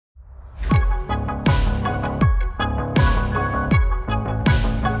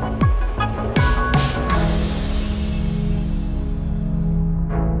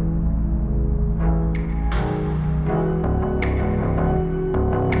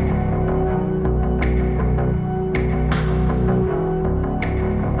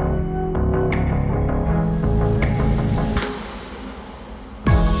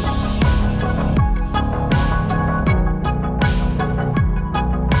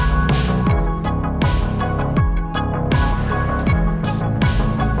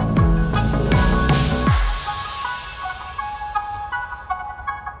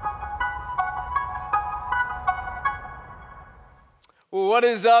What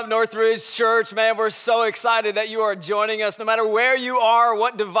is up, Northridge Church? Man, we're so excited that you are joining us. No matter where you are,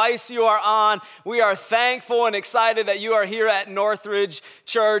 what device you are on, we are thankful and excited that you are here at Northridge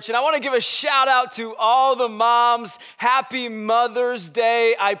Church. And I want to give a shout out to all the moms. Happy Mother's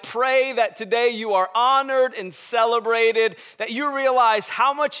Day. I pray that today you are honored and celebrated, that you realize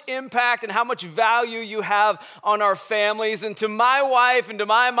how much impact and how much value you have on our families. And to my wife and to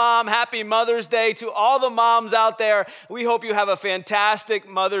my mom, happy Mother's Day. To all the moms out there, we hope you have a fantastic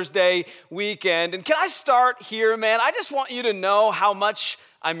Mother's Day weekend. And can I start here, man? I just want you to know how much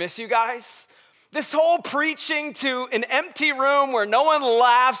I miss you guys. This whole preaching to an empty room where no one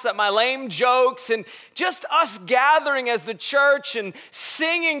laughs at my lame jokes and just us gathering as the church and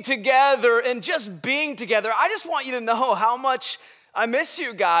singing together and just being together. I just want you to know how much I miss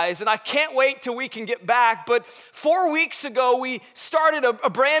you guys, and I can't wait till we can get back. But 4 weeks ago, we started a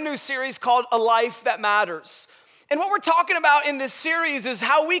brand new series called A Life That Matters. And what we're talking about in this series is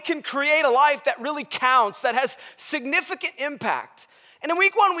how we can create a life that really counts, that has significant impact. And in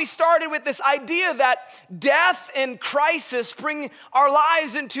week 1, we started with this idea that death and crisis bring our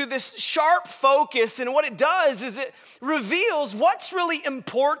lives into this sharp focus. And what it does is it reveals what's really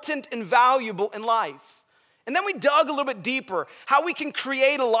important and valuable in life. And then we dug a little bit deeper, how we can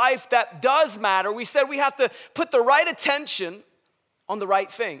create a life that does matter. We said we have to put the right attention on the right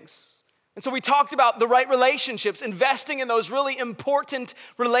things. And so we talked about the right relationships, investing in those really important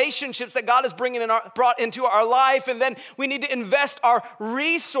relationships that God is brought into our life. And then we need to invest our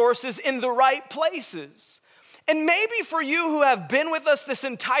resources in the right places. And maybe for you who have been with us this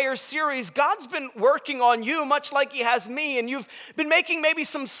entire series, God's been working on you much like he has me. And you've been making maybe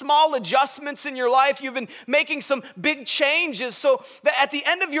some small adjustments in your life. You've been making some big changes so that at the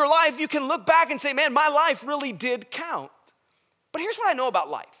end of your life, you can look back and say, man, my life really did count. But here's what I know about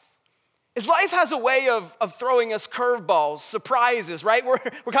life. Is life has a way of throwing us curveballs, surprises, right? We're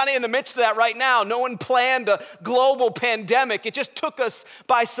kind of in the midst of that right now. No one planned a global pandemic. It just took us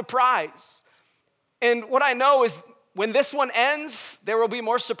by surprise. And what I know is when this one ends, there will be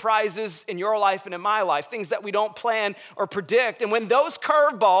more surprises in your life and in my life, things that we don't plan or predict. And when those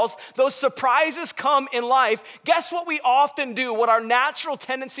curveballs, those surprises come in life, guess what we often do, what our natural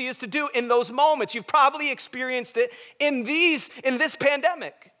tendency is to do in those moments? You've probably experienced it in this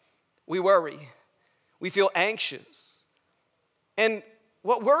pandemic. We worry. We feel anxious. And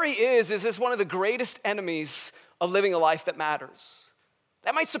what worry is it's one of the greatest enemies of living a life that matters.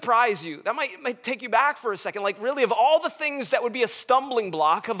 That might surprise you. That might take you back for a second. Like really, of all the things that would be a stumbling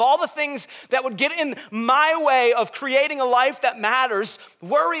block, of all the things that would get in my way of creating a life that matters,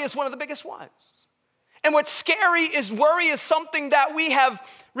 worry is one of the biggest ones. And what's scary is worry is something that we have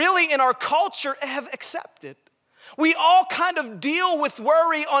really in our culture have accepted. We all kind of deal with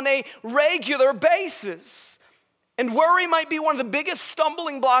worry on a regular basis. And worry might be one of the biggest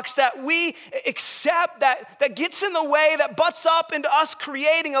stumbling blocks that we accept that gets in the way, that butts up into us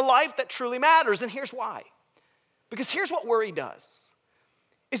creating a life that truly matters. And here's why. Because here's what worry does.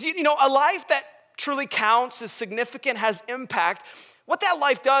 Is, a life that truly counts, is significant, has impact. What that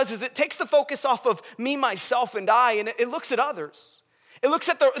life does is it takes the focus off of me, myself, and I, and it looks at others. It looks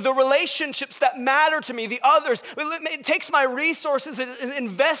at the relationships that matter to me, the others. It takes my resources and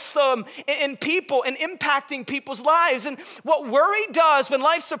invests them in people and impacting people's lives. And what worry does when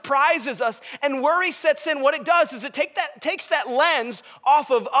life surprises us and worry sets in, what it does is it takes that lens off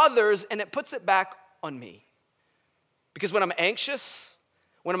of others and it puts it back on me. Because when I'm anxious,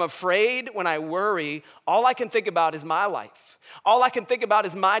 when I'm afraid, when I worry, all I can think about is my life. All I can think about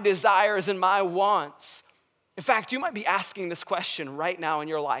is my desires and my wants. In fact, you might be asking this question right now in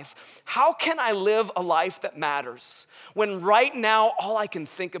your life. How can I live a life that matters when right now all I can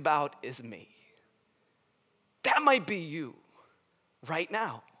think about is me? That might be you right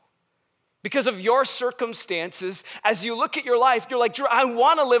now. Because of your circumstances, as you look at your life, you're like, Drew, I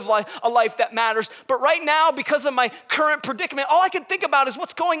want to live a life that matters. But right now, because of my current predicament, all I can think about is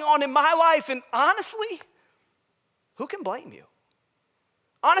what's going on in my life. And honestly, who can blame you?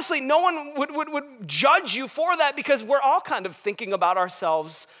 Honestly, no one would judge you for that because we're all kind of thinking about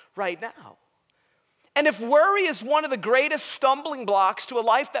ourselves right now. And if worry is one of the greatest stumbling blocks to a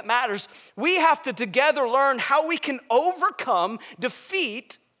life that matters, we have to together learn how we can overcome,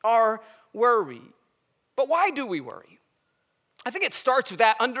 defeat our worry. But why do we worry? I think it starts with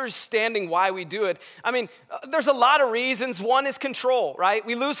that understanding why we do it. I mean, there's a lot of reasons. One is control, right?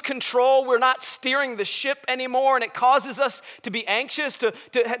 We lose control. We're not steering the ship anymore, and it causes us to be anxious, to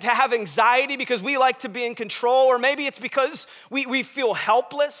have anxiety because we like to be in control. Or maybe it's because we feel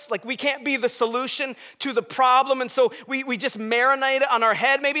helpless, like we can't be the solution to the problem, and so we just marinate it on our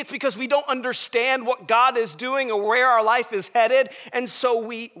head. Maybe it's because we don't understand what God is doing or where our life is headed, and so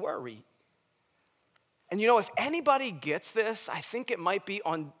we worry. And you know, if anybody gets this, I think it might be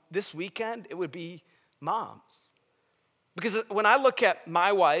on this weekend, it would be moms. Because when I look at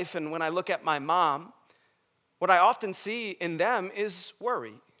my wife and when I look at my mom, what I often see in them is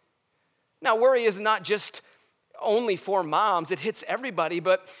worry. Now, worry is not just only for moms, it hits everybody,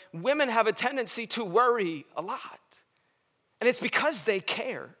 but women have a tendency to worry a lot. And it's because they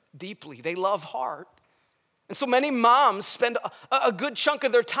care deeply, they love hard. And so many moms spend a good chunk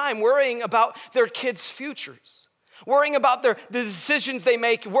of their time worrying about their kids' futures, worrying about the decisions they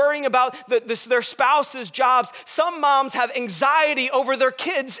make, worrying about their spouse's jobs. Some moms have anxiety over their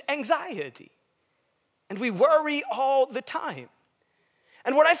kids' anxiety. And we worry all the time.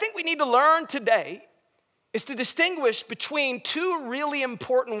 And what I think we need to learn today is to distinguish between two really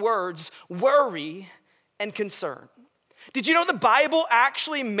important words, worry and concern. Did you know the Bible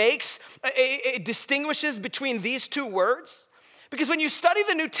actually it distinguishes between these two words? Because when you study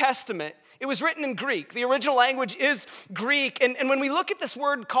the New Testament, it was written in Greek. The original language is Greek. And when we look at this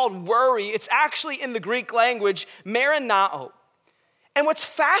word called worry, it's actually in the Greek language, marinao. And what's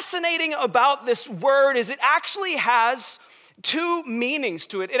fascinating about this word is it actually has two meanings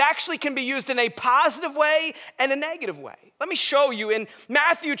to it. It actually can be used in a positive way and a negative way. Let me show you. In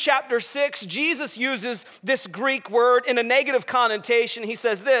Matthew chapter 6, Jesus uses this Greek word in a negative connotation. He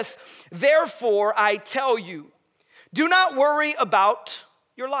says this, "Therefore I tell you, do not worry about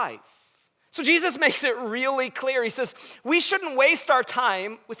your life." So Jesus makes it really clear. He says, we shouldn't waste our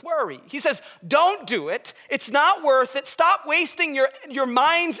time with worry. He says, don't do it. It's not worth it. Stop wasting your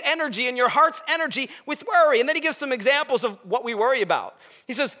mind's energy and your heart's energy with worry. And then he gives some examples of what we worry about.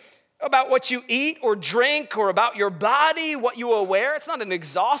 He says, about what you eat or drink or about your body, what you will wear. It's not an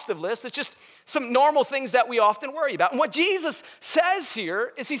exhaustive list. It's just some normal things that we often worry about. And what Jesus says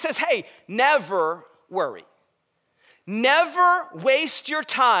here is he says, hey, never worry. Never waste your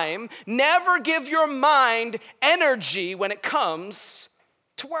time. Never give your mind energy when it comes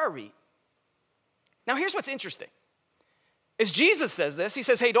to worry. Now, here's what's interesting. As Jesus says this, he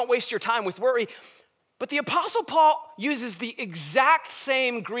says, hey, don't waste your time with worry. But the Apostle Paul uses the exact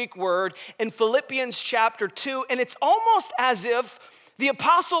same Greek word in Philippians chapter 2, and it's almost as if the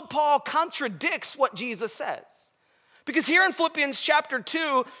Apostle Paul contradicts what Jesus says. Because here in Philippians chapter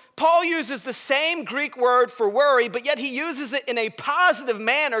 2, Paul uses the same Greek word for worry, but yet he uses it in a positive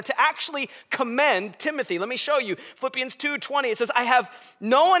manner to actually commend Timothy. Let me show you. Philippians 2:20, it says, I have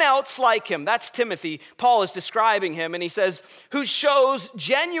no one else like him. That's Timothy. Paul is describing him, and he says, who shows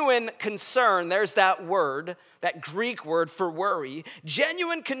genuine concern. There's that word, that Greek word for worry.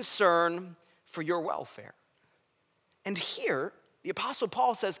 Genuine concern for your welfare. And here, the Apostle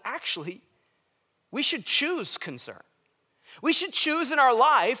Paul says, actually, we should choose concern. We should choose in our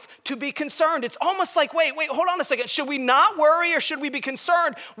life to be concerned. It's almost like, wait, hold on a second. Should we not worry or should we be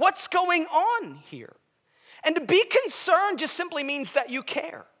concerned? What's going on here? And to be concerned just simply means that you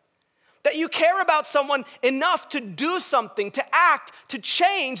care. That you care about someone enough to do something, to act, to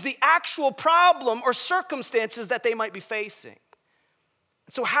change the actual problem or circumstances that they might be facing.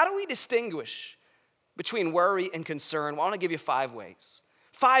 So how do we distinguish between worry and concern? Well, I want to give you 5 ways.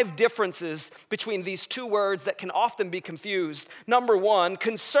 5 differences between these two words that can often be confused. Number 1,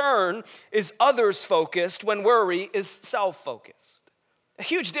 concern is others-focused when worry is self-focused. A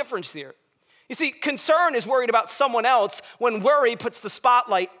huge difference here. You see, concern is worried about someone else when worry puts the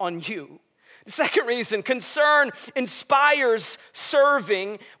spotlight on you. The second reason, concern inspires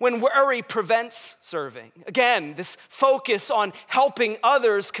serving when worry prevents serving. Again, this focus on helping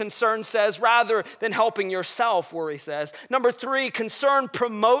others, concern says, rather than helping yourself, worry says. Number 3, concern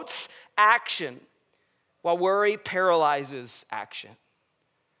promotes action, while worry paralyzes action.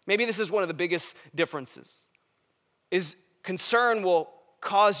 Maybe this is one of the biggest differences, is concern will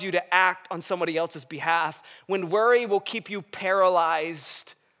cause you to act on somebody else's behalf, when worry will keep you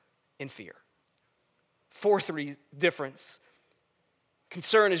paralyzed in fear. 4th difference,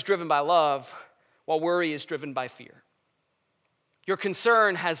 concern is driven by love, while worry is driven by fear. Your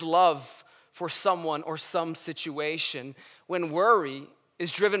concern has love for someone or some situation, when worry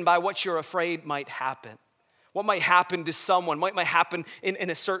is driven by what you're afraid might happen. What might happen to someone, what might happen in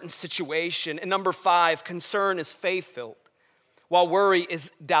a certain situation. And number 5, concern is faith-filled, while worry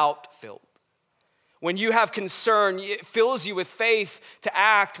is doubt-filled. When you have concern, it fills you with faith to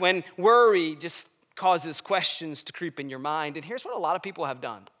act. When worry just causes questions to creep in your mind. And here's what a lot of people have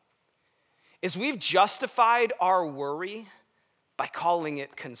done, is we've justified our worry by calling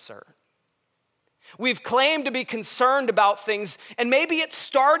it concern. We've claimed to be concerned about things, and maybe it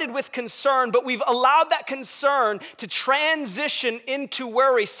started with concern, but we've allowed that concern to transition into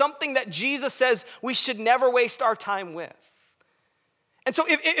worry, something that Jesus says we should never waste our time with. And so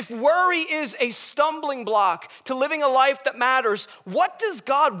if worry is a stumbling block to living a life that matters, what does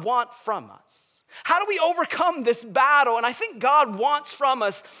God want from us? How do we overcome this battle? And I think God wants from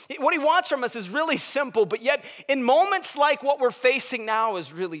us, what he wants from us is really simple, but yet in moments like what we're facing now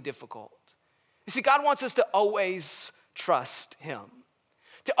is really difficult. You see, God wants us to always trust him,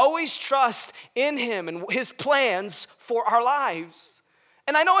 to always trust in him and his plans for our lives.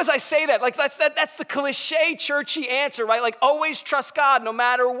 And I know as I say that, like that's the cliche churchy answer, right? Like always trust God no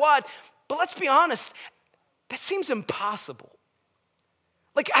matter what. But let's be honest, that seems impossible.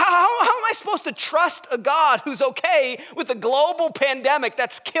 Like how am I supposed to trust a God who's okay with a global pandemic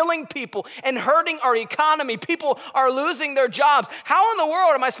that's killing people and hurting our economy? People are losing their jobs. How in the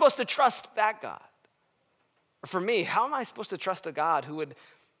world am I supposed to trust that God? Or for me, how am I supposed to trust a God who would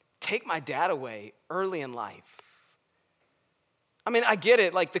take my dad away early in life? I mean, I get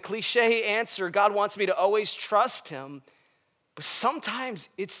it, like the cliche answer, God wants me to always trust him, but sometimes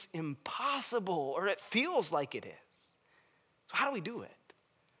it's impossible, or it feels like it is. So how do we do it?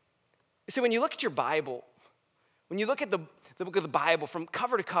 You see, when you look at your Bible, when you look at the book of the Bible from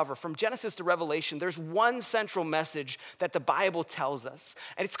cover to cover, from Genesis to Revelation, there's one central message that the Bible tells us,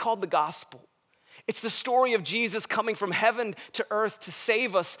 and it's called the gospel. It's the story of Jesus coming from heaven to earth to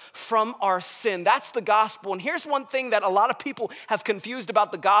save us from our sin. That's the gospel. And here's one thing that a lot of people have confused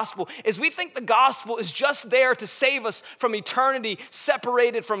about the gospel is we think the gospel is just there to save us from eternity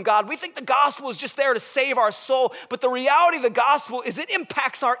separated from God. We think the gospel is just there to save our soul. But the reality of the gospel is it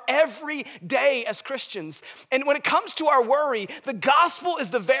impacts our every day as Christians. And when it comes to our worry, the gospel is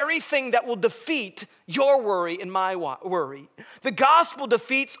the very thing that will defeat your worry and my worry. The gospel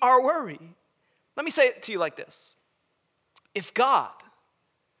defeats our worry. Let me say it to you like this. If God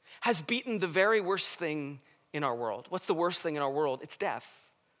has beaten the very worst thing in our world, what's the worst thing in our world? It's death,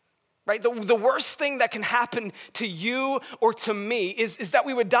 right? The worst thing that can happen to you or to me is that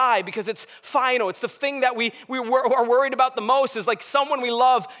we would die because it's final. It's the thing that we are worried about the most is like someone we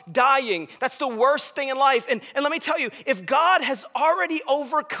love dying. That's the worst thing in life. And let me tell you, if God has already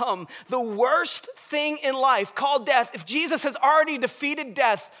overcome the worst thing in life called death, if Jesus has already defeated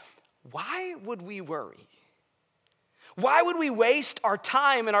death, why would we worry? Why would we waste our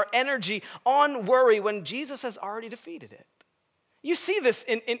time and our energy on worry when Jesus has already defeated it? You see this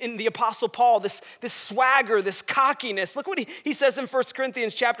in the Apostle Paul, this swagger, this cockiness. Look what he says in 1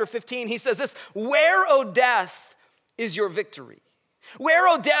 Corinthians chapter 15. He says this, "Where, O death, is your victory? Where,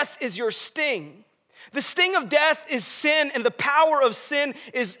 O death, is your sting? The sting of death is sin, and the power of sin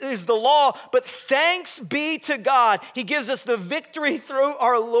is the law. But thanks be to God, he gives us the victory through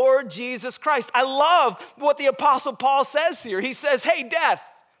our Lord Jesus Christ." I love what the Apostle Paul says here. He says, hey, death,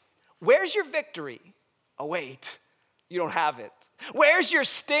 where's your victory? Oh, wait, you don't have it. Where's your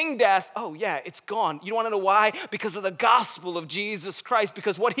sting, death? Oh, yeah, it's gone. You want to know why? Because of the gospel of Jesus Christ,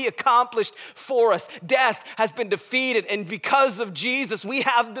 because what he accomplished for us. Death has been defeated, and because of Jesus, we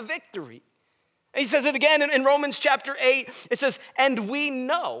have the victory. And he says it again in Romans chapter 8. It says, and we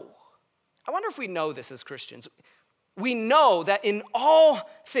know. I wonder if we know this as Christians. We know that in all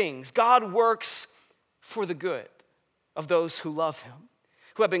things, God works for the good of those who love him,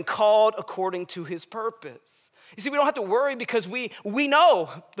 who have been called according to his purpose. You see, we don't have to worry because we know,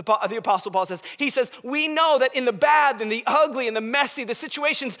 the Apostle Paul says, he says, we know that in the bad and the ugly and the messy, the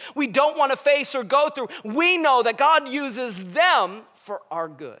situations we don't want to face or go through, we know that God uses them for our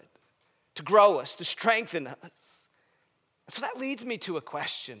good, to grow us, to strengthen us. So that leads me to a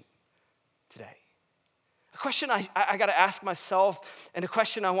question today. A question I got to ask myself, and a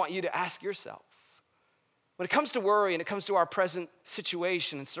question I want you to ask yourself. When it comes to worry and it comes to our present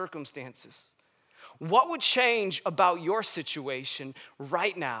situation and circumstances, what would change about your situation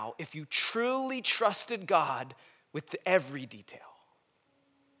right now if you truly trusted God with every detail?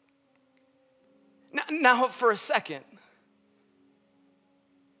 Now for a second,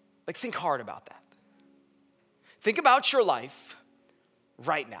 think hard about that. Think about your life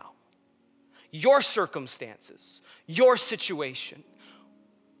right now, your circumstances, your situation.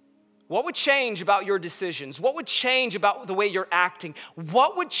 What would change about your decisions? What would change about the way you're acting?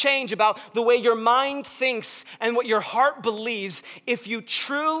 What would change about the way your mind thinks and what your heart believes if you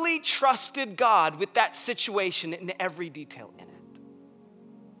truly trusted God with that situation in every detail in it?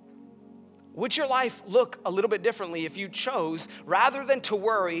 would your life look a little bit differently if you chose, rather than to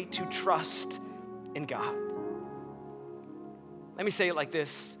worry, to trust in God? Let me say it like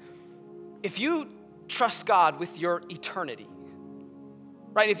this. If you trust God with your eternity,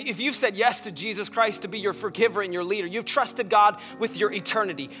 right? If you've said yes to Jesus Christ to be your forgiver and your leader, you've trusted God with your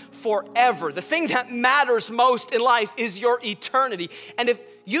eternity forever. The thing that matters most in life is your eternity. And if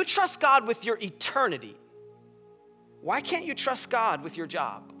you trust God with your eternity, why can't you trust God with your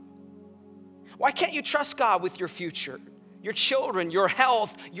job? Why can't you trust God with your future, your children, your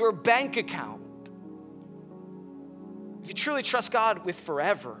health, your bank account? If you truly trust God with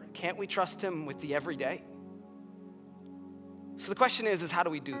forever, can't we trust him with the everyday? So the question is how do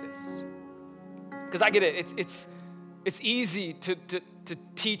we do this? Because I get it, it's easy to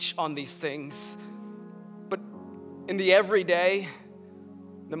teach on these things, but in the everyday,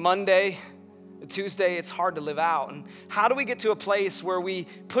 the Monday, the Tuesday, it's hard to live out. And how do we get to a place where we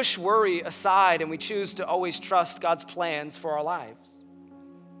push worry aside and we choose to always trust God's plans for our lives?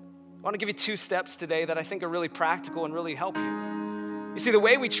 I want to give you 2 steps today that I think are really practical and really help you. You see, the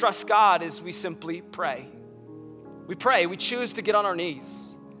way we trust God is we simply pray. We pray, we choose to get on our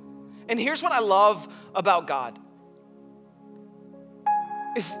knees. And here's what I love about God.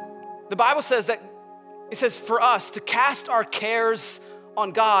 Is the Bible says that, it says for us to cast our cares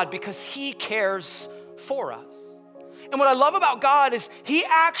on God because he cares for us. And what I love about God is he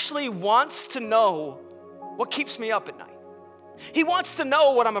actually wants to know what keeps me up at night. He wants to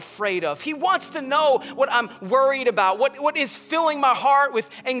know what I'm afraid of. He wants to know what I'm worried about, what is filling my heart with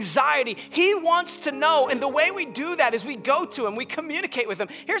anxiety. He wants to know, and the way we do that is we go to him, we communicate with him.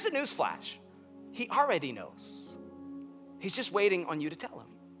 Here's the news flash. He already knows. He's just waiting on you to tell him.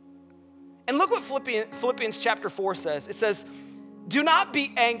 And look what Philippians chapter 4 says. It says, do not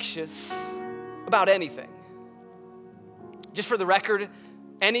be anxious about anything. Just for the record,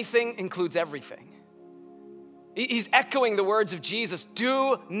 anything includes everything. He's echoing the words of Jesus.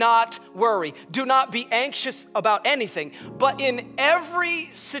 Do not worry. Do not be anxious about anything. But in every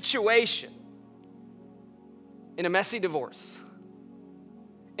situation, in a messy divorce,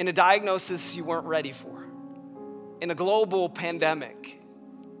 in a diagnosis you weren't ready for, in a global pandemic,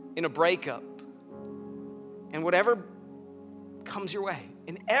 in a breakup, and whatever comes your way,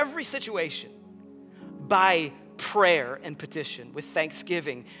 in every situation, by prayer and petition, with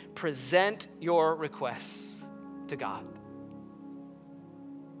thanksgiving, present your requests to God.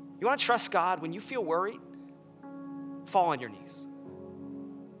 You want to trust God when you feel worried? Fall on your knees.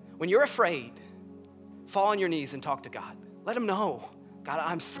 When you're afraid, fall on your knees and talk to God. Let him know. God,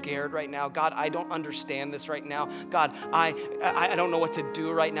 I'm scared right now. God, I don't understand this right now. God, I don't know what to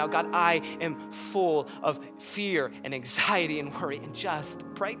do right now. God, I am full of fear and anxiety and worry, and just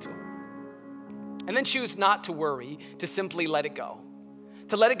pray to him. And then choose not to worry, to simply let it go.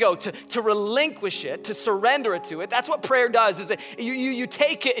 To let it go, to relinquish it, to surrender it to it. That's what prayer does, is that you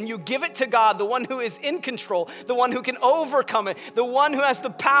take it and you give it to God, the one who is in control, the one who can overcome it, the one who has the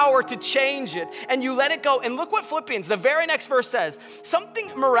power to change it, and you let it go. And look what Philippians, the very next verse says. Something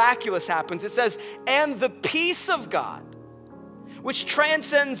miraculous happens. It says, and the peace of God, which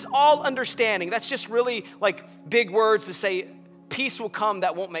transcends all understanding. That's just really like big words to say peace will come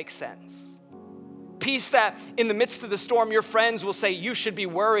that won't make sense. Peace that in the midst of the storm, your friends will say you should be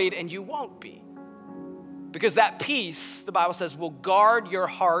worried and you won't be. Because that peace, the Bible says, will guard your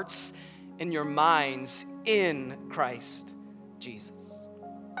hearts and your minds in Christ Jesus.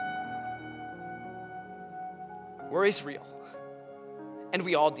 Worry's real, and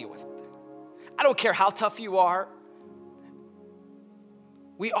we all deal with it. I don't care how tough you are.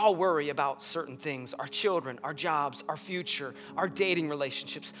 We all worry about certain things, our children, our jobs, our future, our dating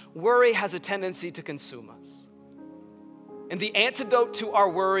relationships. Worry has a tendency to consume us. And the antidote to our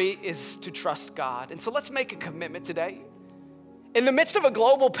worry is to trust God. And so let's make a commitment today. In the midst of a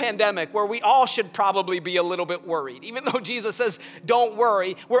global pandemic where we all should probably be a little bit worried, even though Jesus says, don't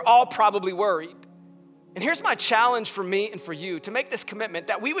worry, we're all probably worried. And here's my challenge for me and for you, to make this commitment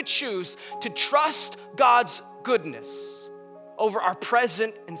that we would choose to trust God's goodness over our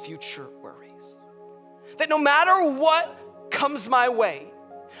present and future worries. That no matter what comes my way,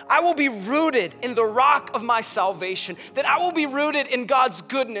 I will be rooted in the rock of my salvation. That I will be rooted in God's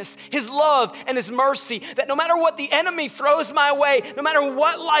goodness, his love, and his mercy. That no matter what the enemy throws my way, no matter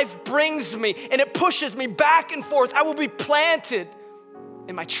what life brings me and it pushes me back and forth, I will be planted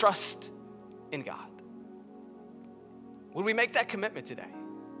in my trust in God. Would we make that commitment today?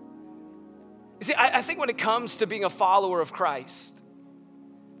 You see, I think when it comes to being a follower of Christ,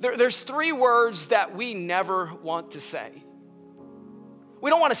 there's 3 words that we never want to say. We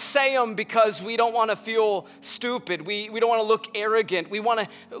don't want to say them because we don't want to feel stupid. We don't want to look arrogant. We want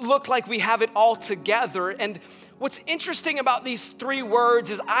to look like we have it all together. And what's interesting about these three words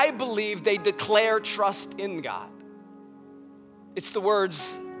is I believe they declare trust in God. It's the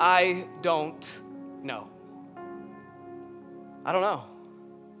words, I don't know. I don't know.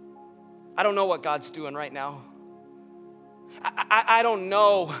 I don't know what God's doing right now. I don't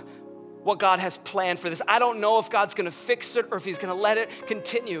know what God has planned for this. I don't know if God's gonna fix it or if he's gonna let it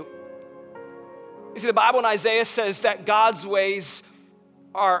continue. You see, the Bible in Isaiah says that God's ways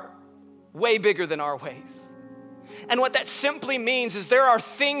are way bigger than our ways. And what that simply means is there are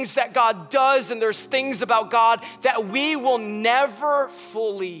things that God does and there's things about God that we will never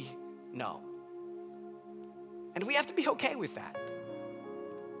fully know. And we have to be okay with that.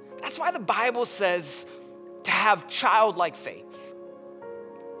 That's why the Bible says to have childlike faith.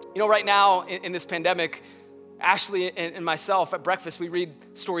 You know, right now in this pandemic, Ashley and myself at breakfast, we read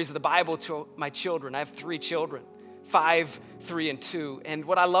stories of the Bible to my children. I have 3 children, 5, 3, and 2. And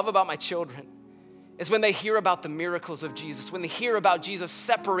what I love about my children is when they hear about the miracles of Jesus, when they hear about Jesus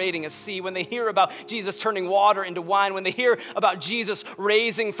separating a sea, when they hear about Jesus turning water into wine, when they hear about Jesus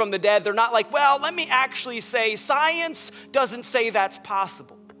raising from the dead, they're not like, well, let me actually say science doesn't say that's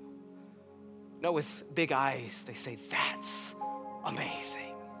possible. No, with big eyes, they say, that's amazing.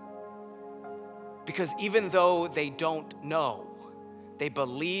 Because even though they don't know, they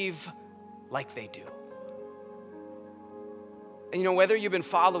believe like they do. And you know, whether you've been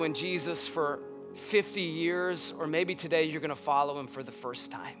following Jesus for 50 years or maybe today you're gonna follow him for the first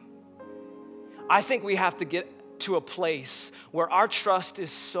time, I think we have to get to a place where our trust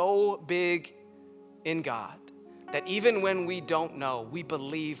is so big in God that even when we don't know, we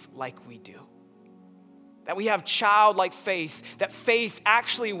believe like we do. That we have childlike faith, that faith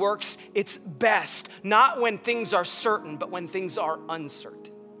actually works its best, not when things are certain, but when things are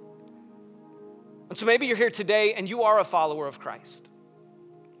uncertain. And so maybe you're here today and you are a follower of Christ,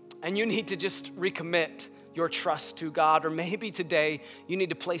 and you need to just recommit your trust to God, or maybe today you need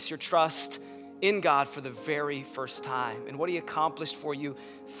to place your trust in God for the very first time and what he accomplished for you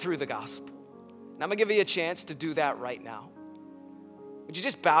through the gospel. And I'm gonna give you a chance to do that right now. Would you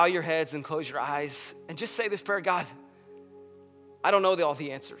just bow your heads and close your eyes and just say this prayer? God, I don't know all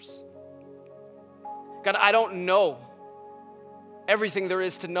the answers. God, I don't know everything there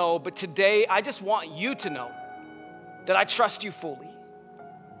is to know, but today I just want you to know that I trust you fully.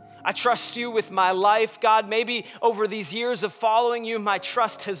 I trust you with my life, God. Maybe over these years of following you, my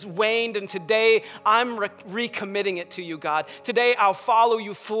trust has waned, and today I'm recommitting it to you, God. Today I'll follow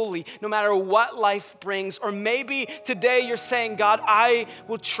you fully, no matter what life brings. Or maybe today you're saying, God, I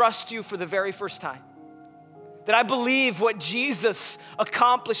will trust you for the very first time. That I believe what Jesus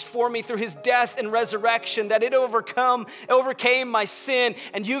accomplished for me through his death and resurrection, that it overcame my sin,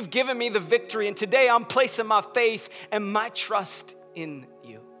 and you've given me the victory. And today I'm placing my faith and my trust in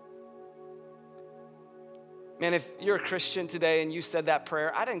you. Man, if you're a Christian today and you said that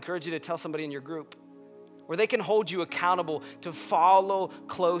prayer, I'd encourage you to tell somebody in your group where they can hold you accountable to follow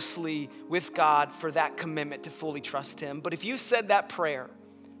closely with God for that commitment to fully trust him. But if you said that prayer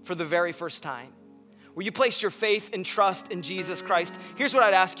for the very first time, where you placed your faith and trust in Jesus Christ, here's what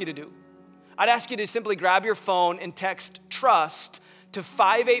I'd ask you to do. I'd ask you to simply grab your phone and text TRUST to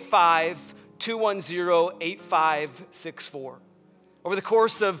 585-210-8564. Over the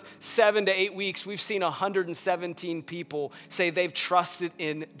course of 7 to 8 weeks, we've seen 117 people say they've trusted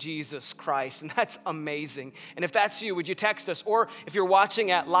in Jesus Christ, and that's amazing. And if that's you, would you text us? Or if you're watching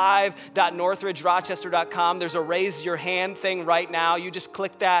at live.northridgerochester.com, there's a raise your hand thing right now. You just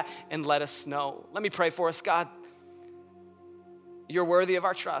click that and let us know. Let me pray for us. God, you're worthy of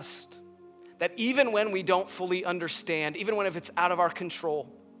our trust. That even when we don't fully understand, even when if it's out of our control,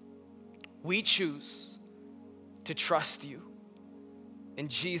 we choose to trust you. In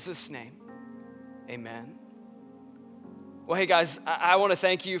Jesus' name, amen. Well, hey guys, I want to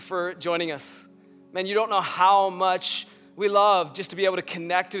thank you for joining us. Man, you don't know how much we love just to be able to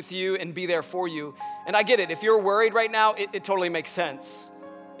connect with you and be there for you. And I get it. If you're worried right now, it totally makes sense.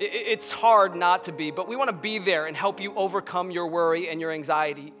 It's hard not to be, but we want to be there and help you overcome your worry and your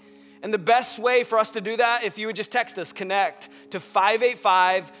anxiety. And the best way for us to do that, if you would just text us, connect to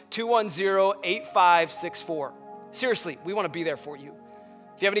 585-210-8564. Seriously, we want to be there for you.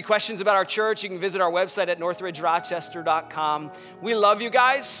 If you have any questions about our church, you can visit our website at northridgerochester.com. We love you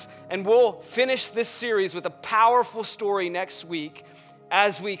guys, and we'll finish this series with a powerful story next week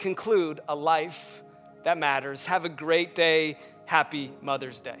as we conclude A Life That Matters. Have a great day. Happy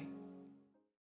Mother's Day.